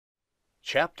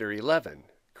Chapter 11,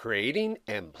 Creating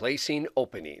and Placing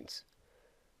Openings.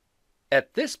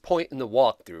 At this point in the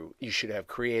walkthrough, you should have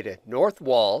created north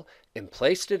wall and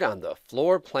placed it on the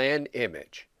floor plan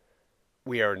image.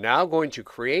 We are now going to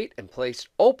create and place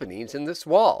openings in this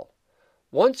wall.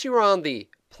 Once you are on the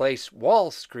Place Wall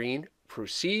screen,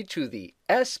 proceed to the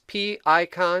SP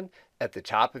icon at the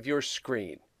top of your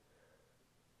screen.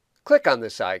 Click on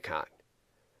this icon.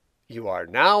 You are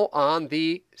now on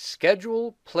the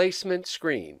Schedule Placement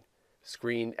screen,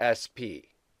 Screen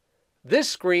SP. This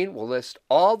screen will list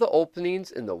all the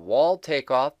openings in the wall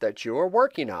takeoff that you are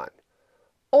working on.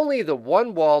 Only the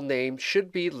one wall name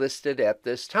should be listed at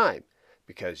this time,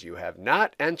 because you have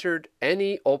not entered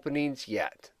any openings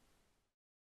yet.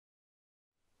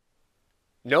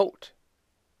 Note: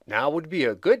 now would be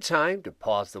a good time to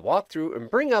pause the walkthrough and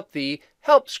bring up the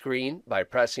Help screen by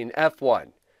pressing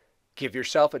F1. Give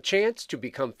yourself a chance to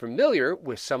become familiar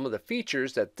with some of the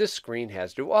features that this screen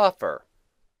has to offer.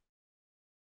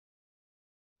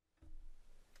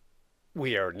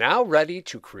 We are now ready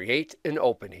to create an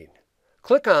opening.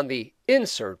 Click on the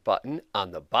Insert button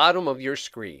on the bottom of your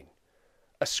screen.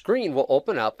 A screen will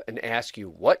open up and ask you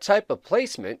what type of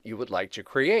placement you would like to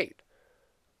create: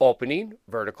 opening,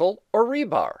 vertical, or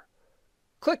rebar.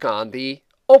 Click on the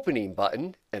Opening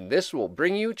button and this will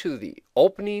bring you to the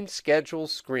Opening Schedule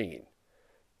screen.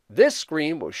 This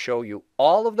screen will show you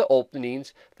all of the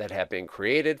openings that have been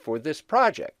created for this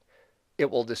project.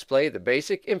 It will display the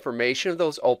basic information of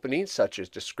those openings such as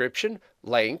description,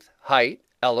 length, height,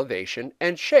 elevation,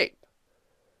 and shape.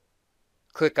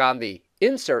 Click on the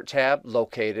Insert tab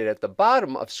located at the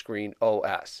bottom of Screen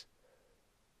OS.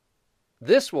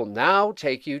 This will now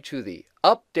take you to the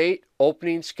Update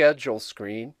Opening Schedule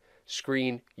screen,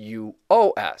 Screen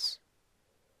UOS.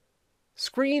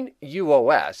 Screen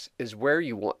UOS is where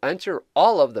you will enter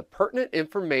all of the pertinent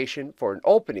information for an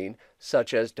opening,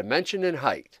 such as dimension and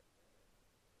height.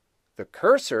 The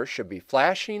cursor should be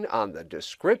flashing on the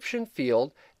description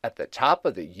field at the top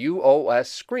of the UOS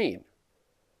screen.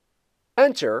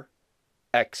 Enter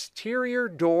Exterior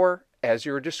Door as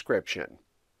your description.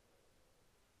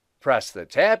 Press the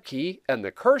Tab key and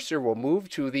the cursor will move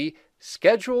to the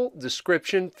Schedule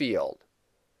Description field.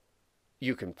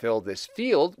 You can fill this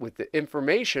field with the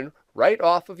information right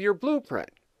off of your blueprint.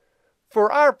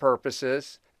 For our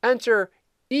purposes, enter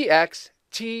EXTDR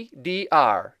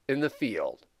in the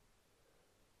field.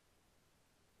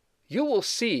 You will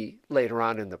see later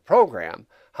on in the program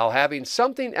how having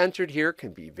something entered here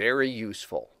can be very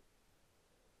useful.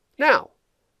 Now,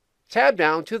 tab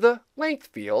down to the Length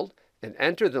field and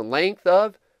enter the length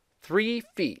of 3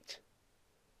 feet.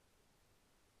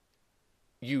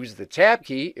 Use the Tab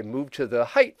key and move to the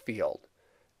Height field.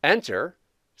 Enter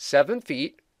 7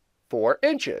 feet 4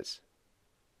 inches.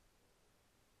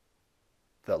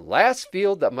 The last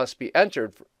field that must be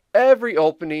entered for every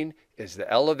opening is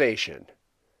the elevation.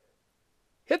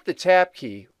 Hit the Tab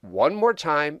key one more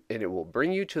time and it will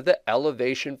bring you to the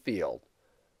Elevation field.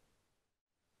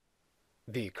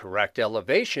 The correct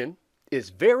elevation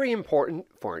is very important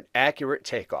for an accurate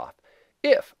takeoff.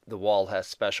 If the wall has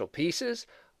special pieces,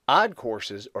 odd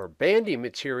courses, or banding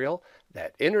material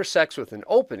that intersects with an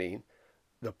opening,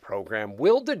 the program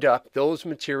will deduct those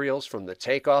materials from the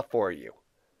takeoff for you.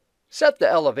 Set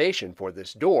the elevation for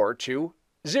this door to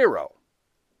 0.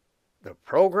 The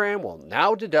program will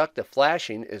now deduct the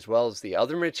flashing as well as the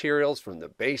other materials from the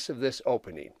base of this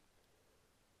opening.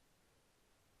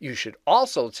 You should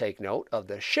also take note of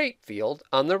the Shape field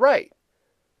on the right.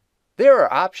 There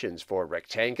are options for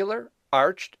rectangular,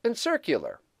 arched, and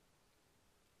circular.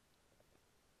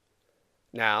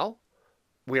 Now,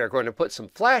 we are going to put some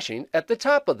flashing at the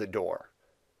top of the door.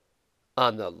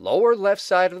 On the lower left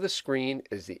side of the screen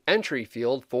is the entry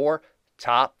field for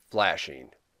Top Flashing.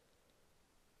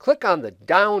 Click on the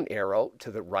down arrow to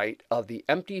the right of the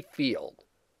empty field.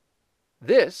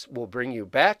 This will bring you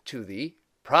back to the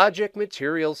Project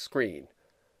Materials screen.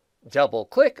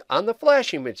 Double-click on the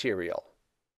flashing material.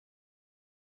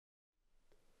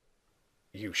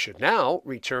 You should now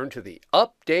return to the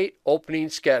Update Opening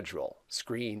Schedule,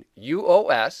 Screen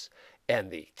UOS,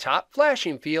 and the top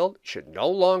flashing field should no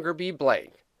longer be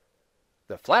blank.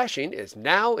 The flashing is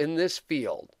now in this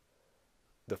field.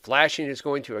 The flashing is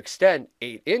going to extend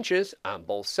 8 inches on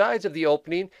both sides of the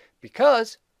opening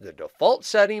because the default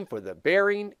setting for the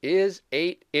bearing is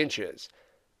 8 inches.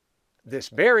 This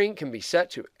bearing can be set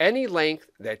to any length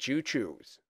that you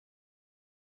choose.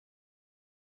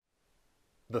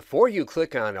 Before you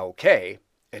click on OK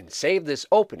and save this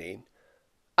opening,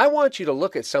 I want you to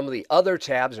look at some of the other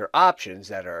tabs or options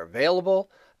that are available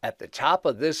at the top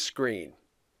of this screen.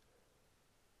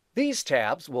 These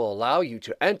tabs will allow you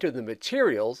to enter the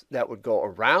materials that would go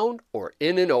around or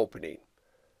in an opening.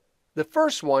 The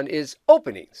first one is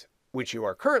Openings, which you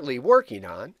are currently working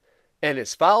on, and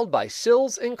is followed by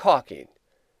Sills and Caulking,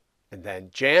 and then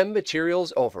Jam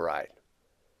Materials Override.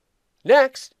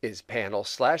 Next is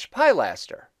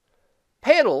Panel/Pilaster.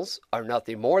 Panels are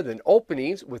nothing more than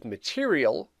openings with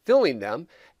material filling them,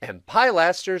 and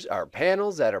pilasters are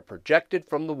panels that are projected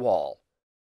from the wall.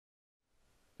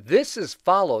 This is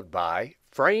followed by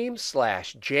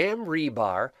Frame/Jam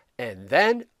Rebar and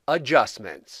then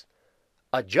Adjustments.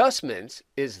 Adjustments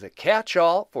is the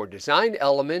catch-all for design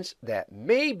elements that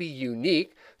may be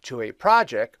unique to a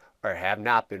project or have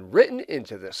not been written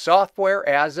into the software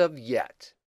as of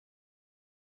yet.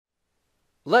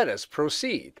 Let us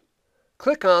proceed.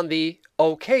 Click on the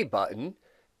OK button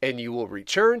and you will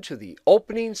return to the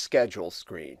opening schedule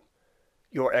screen.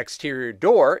 Your exterior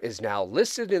door is now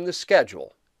listed in the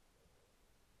schedule.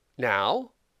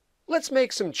 Now, let's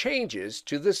make some changes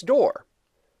to this door.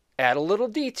 Add a little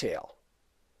detail.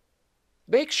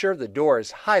 Make sure the door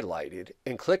is highlighted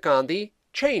and click on the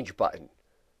Change button.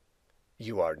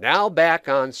 You are now back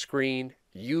on screen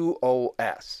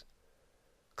UOS.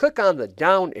 Click on the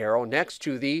down arrow next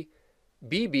to the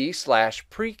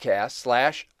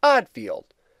BB/Precast/Odd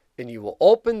field and you will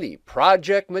open the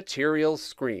Project Materials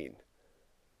screen.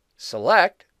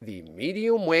 Select the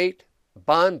medium weight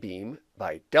bond beam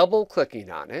by double-clicking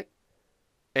on it,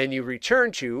 and you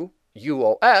return to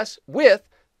UOS with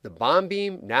the bond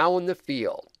beam now in the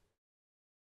field.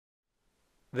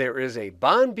 There is a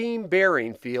bond beam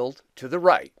bearing field to the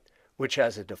right, which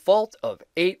has a default of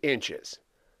 8 inches.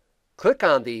 Click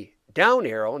on the down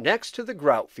arrow next to the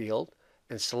grout field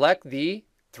and select the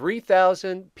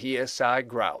 3000 psi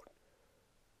grout.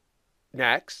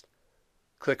 Next,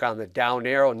 click on the down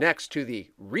arrow next to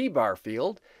the rebar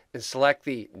field and select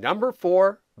the number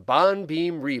 4 bond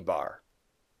beam rebar.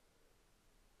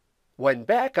 When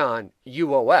back on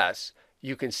UOS,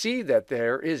 you can see that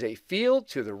there is a field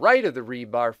to the right of the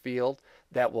rebar field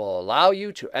that will allow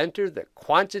you to enter the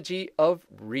quantity of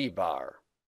rebar.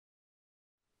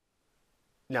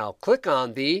 Now click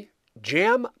on the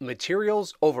Jam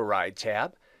Materials Override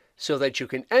tab so that you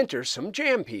can enter some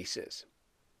jam pieces.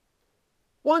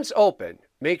 Once open,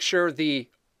 make sure the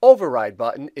Override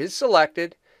button is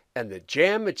selected and the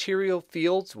jam material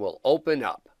fields will open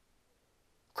up.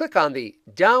 Click on the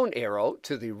down arrow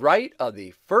to the right of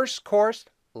the first course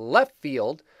left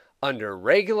field under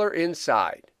Regular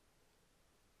Inside.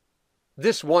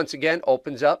 This once again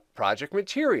opens up Project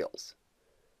Materials.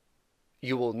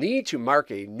 You will need to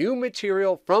mark a new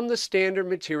material from the standard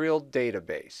material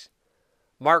database.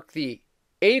 Mark the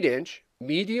 8-inch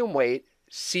medium weight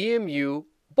CMU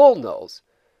bullnose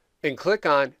and click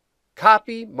on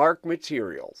Copy Mark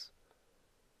Materials.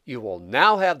 You will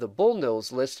now have the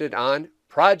bullnose listed on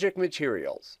Project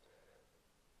Materials.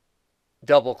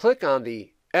 Double-click on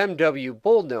the MW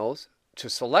bullnose to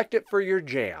select it for your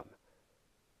jam.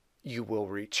 You will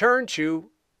return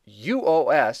to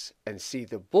UOS and see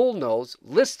the bullnose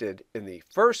listed in the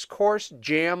first course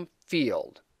jam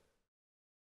field.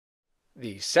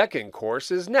 The second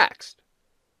course is next.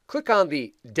 Click on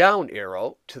the down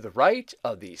arrow to the right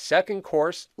of the second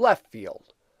course left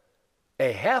field.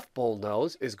 A half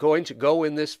bullnose is going to go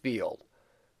in this field.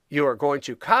 You are going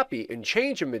to copy and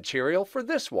change a material for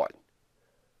this one.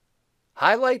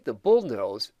 Highlight the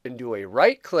bullnose and do a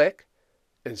right click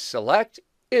and select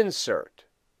Insert.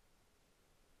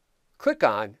 Click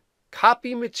on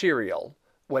Copy Material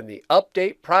when the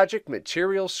Update Project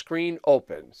Materials screen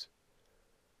opens.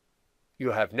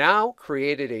 You have now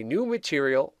created a new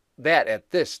material that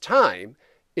at this time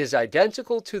is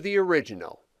identical to the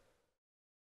original.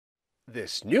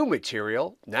 This new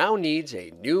material now needs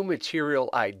a new material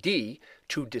ID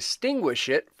to distinguish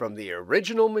it from the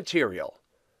original material.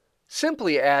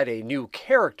 Simply add a new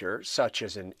character such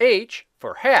as an H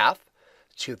for half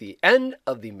to the end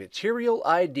of the material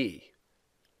ID.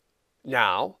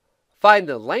 Now, find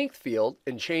the length field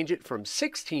and change it from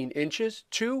 16 inches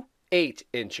to 8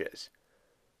 inches.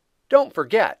 Don't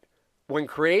forget, when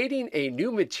creating a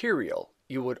new material,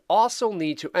 you would also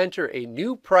need to enter a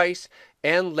new price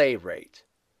and lay rate.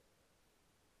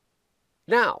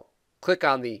 Now, click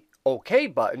on the OK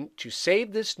button to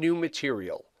save this new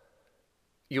material.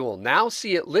 You will now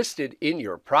see it listed in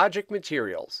your project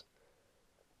materials.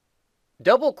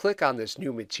 Double-click on this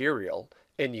new material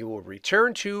and you will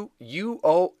return to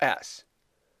UOS.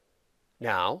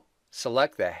 Now,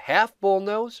 select the half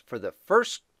bullnose for the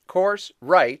first course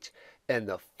right and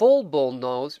the full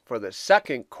bullnose for the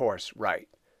second course right.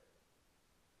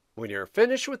 When you're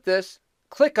finished with this,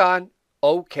 click on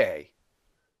OK.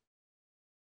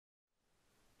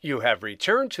 You have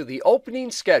returned to the opening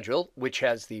schedule, which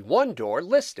has the one door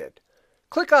listed.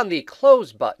 Click on the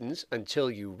Close buttons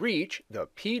until you reach the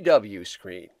PW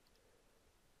screen.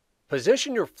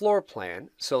 Position your floor plan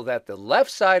so that the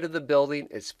left side of the building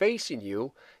is facing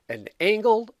you and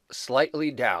angled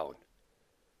slightly down.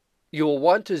 You will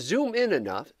want to zoom in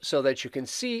enough so that you can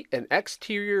see an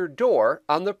exterior door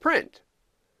on the print.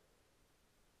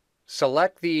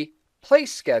 Select the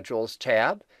Place Schedules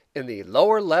tab in the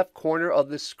lower left corner of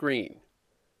the screen.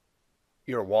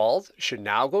 Your walls should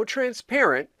now go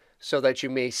transparent so that you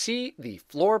may see the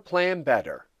floor plan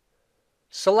better.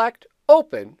 Select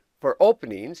Open for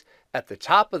openings at the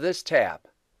top of this tab.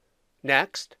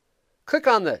 Next, click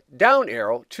on the down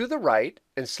arrow to the right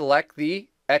and select the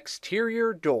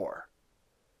Exterior Door.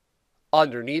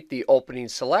 Underneath the opening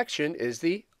selection is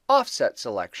the Offset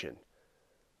selection.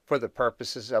 For the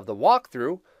purposes of the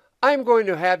walkthrough, I am going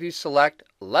to have you select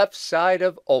left side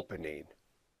of opening.